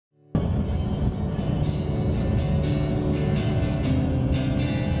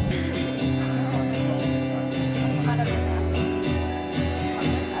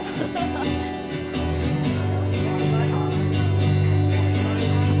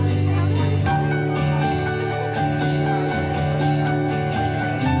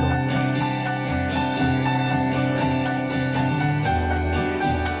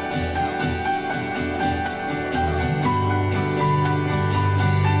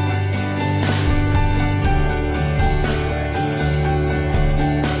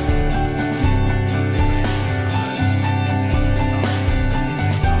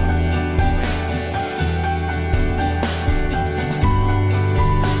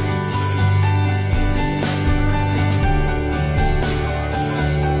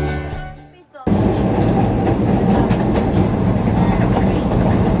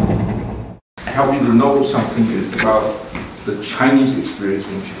help you to know something is about the Chinese experience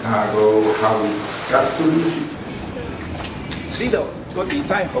in Chicago, how we got to呢度個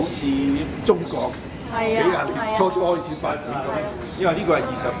design 好似中國幾廿年初開始發展咁，因為呢個係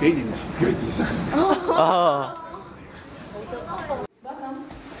20幾年前嘅 design。哦。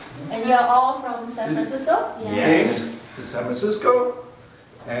 And you're all from San Francisco? Yes, San Francisco.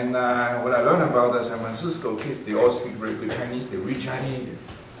 And what I learned about the San Francisco kids, they all speak very good Chinese, they read Chinese.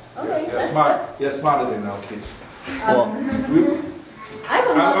 Okay, They're that's smart. good. They're smarter than our kids. I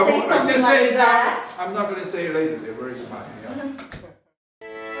will not say something like that. I'm not going to say it later, they're very smart. Yeah.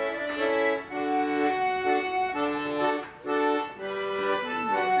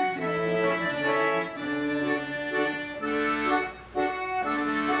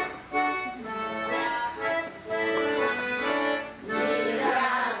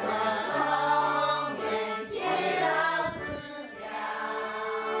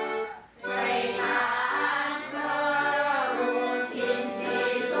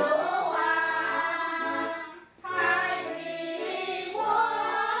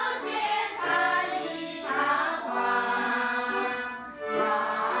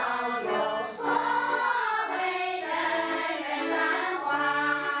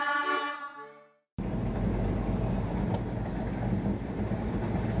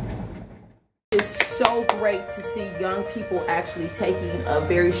 It's so great to see young people actually taking a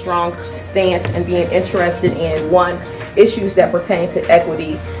very strong stance and being interested in, one, issues that pertain to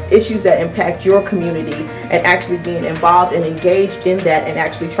equity, issues that impact your community, and actually being involved and engaged in that and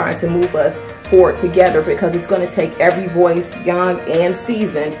actually trying to move us forward together, because it's going to take every voice, young and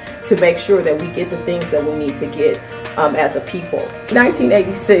seasoned, to make sure that we get the things that we need to get as a people.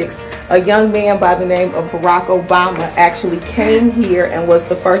 1986, a young man by the name of Barack Obama actually came here and was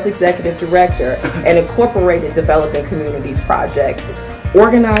the first executive director and incorporated Developing Communities projects.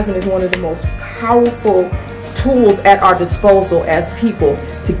 Organizing is one of the most powerful tools at our disposal as people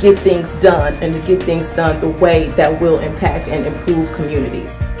to get things done, and to get things done the way that will impact and improve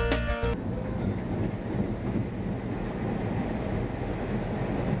communities.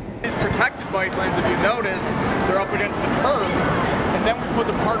 These protected bike lanes, if you notice, they're up against the curb, and then we put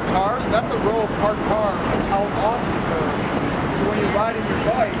the parked cars. That's a row of parked cars out off the curb. So when you're riding your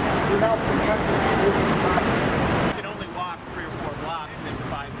bike, you're now protected from moving the bike. You can only walk 3 or 4 blocks in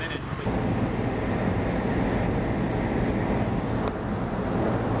 5 minutes.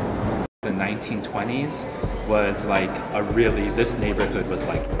 The 1920s was like this neighborhood was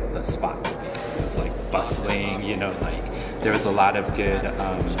like the spot to be. It was like bustling, you know, like there was a lot of good,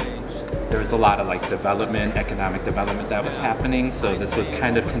 there was a lot of like development, economic development that was happening. So this was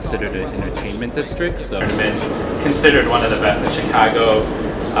kind of considered an entertainment district. So it's been considered one of the best in Chicago.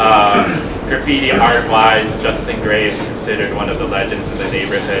 Graffiti art-wise, Justin Gray is considered one of the legends in the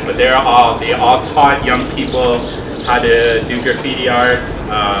neighborhood. But they all taught young people how to do graffiti art.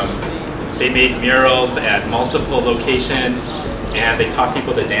 They made murals at multiple locations, and they taught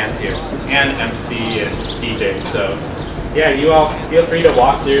people to dance here, and MC and DJ. So yeah, you all feel free to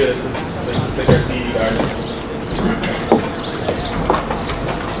walk through. This is the graffiti art.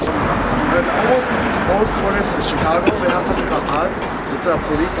 In almost most corners of Chicago, they have something called PODs. It's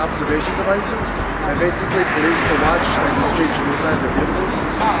police observation devices, and basically police can watch like the streets from inside their vehicles.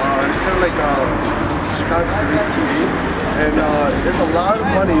 It's kind of like Chicago Police TV, and there's a lot of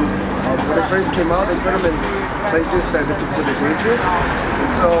money. When it first came out, they put them in places that they consider dangerous, and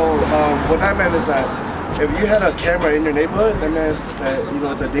so what that meant is that if you had a camera in your neighborhood, that meant that, you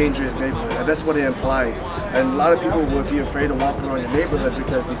know, it's a dangerous neighborhood, and that's what it implied. And a lot of people would be afraid to walk around your neighborhood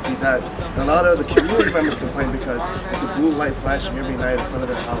because they see that. And a lot of the community members complain because it's a blue light flashing every night in front of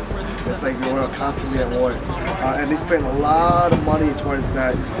their house. It's like we're constantly at war. And they spent a lot of money towards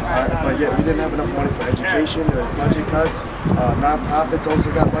that, but yet we didn't have enough money for education. There was budget cuts. Non-profits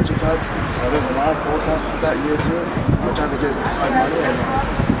also got budget cuts. There's a lot of protests that year too, trying to find money, and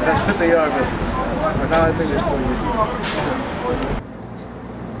that's what they are. But now I think they're still useless.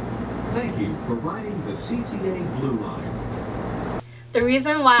 Thank you for riding the CTA Blue Line. The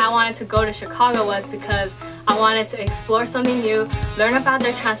reason why I wanted to go to Chicago was because I wanted to explore something new, learn about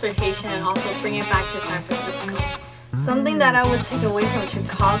their transportation, and also bring it back to San Francisco. Something that I would take away from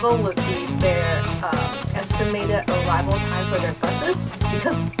Chicago would be their estimated arrival time for their buses,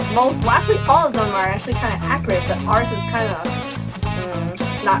 because actually all of them are actually kind of accurate, but ours is kind of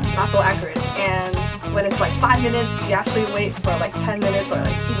not so accurate. And when it's like 5 minutes, you actually wait for like 10 minutes or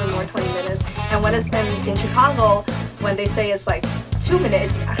like even more 20 minutes. And when it's in Chicago, when they say it's like 2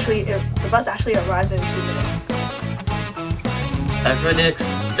 minutes, the bus actually arrives in 2 minutes. I feel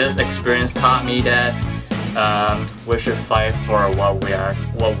this experience taught me that we should fight for what we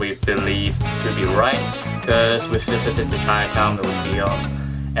what we believe to be right, because we visited the Chinatown Museum,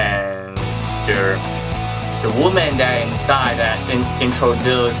 and the woman that inside that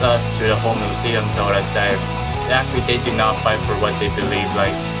introduced us to the whole museum told us that actually they do not fight for what they believe,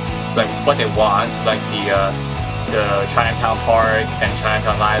 like what they want, like the Chinatown Park and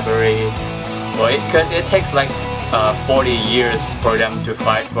Chinatown Library. Well, because it takes like 40 years for them to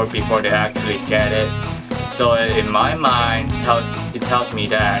fight for before they actually get it. So in my mind, it tells me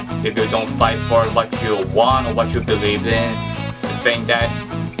that if you don't fight for what you want or what you believe in, the thing that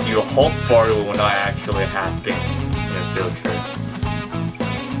you hope for will not actually happen in the future.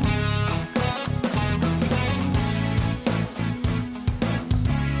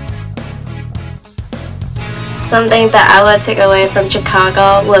 Something that I would take away from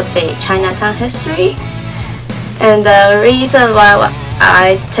Chicago would be Chinatown history. And the reason why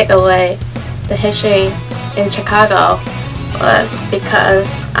I take away the history in Chicago was because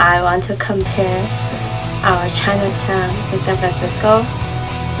I want to compare our Chinatown in San Francisco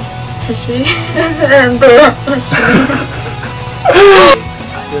history and the history.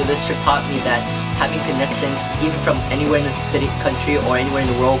 This trip taught me that having connections, even from anywhere in the city, country, or anywhere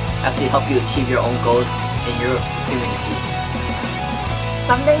in the world, actually help you achieve your own goals in your community.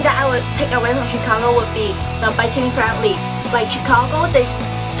 Something that I would take away from Chicago would be the biking friendly. Like Chicago, they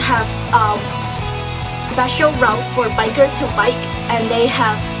have special routes for bikers to bike, and they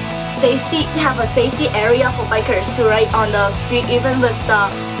have a safety area for bikers to ride on the street, even with the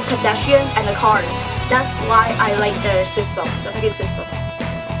pedestrians and the cars. That's why I like their system, the biking system.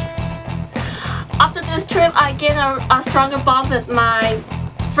 After this trip, I gained a stronger bond with my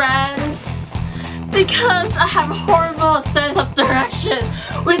friends because I have a horrible sense of directions.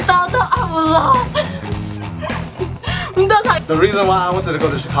 Without them, I was lost. The reason why I wanted to go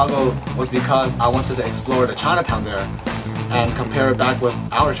to Chicago was because I wanted to explore the Chinatown there and compare it back with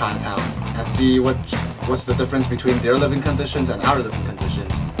our Chinatown and see what's the difference between their living conditions and our living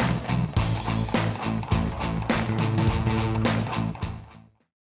conditions.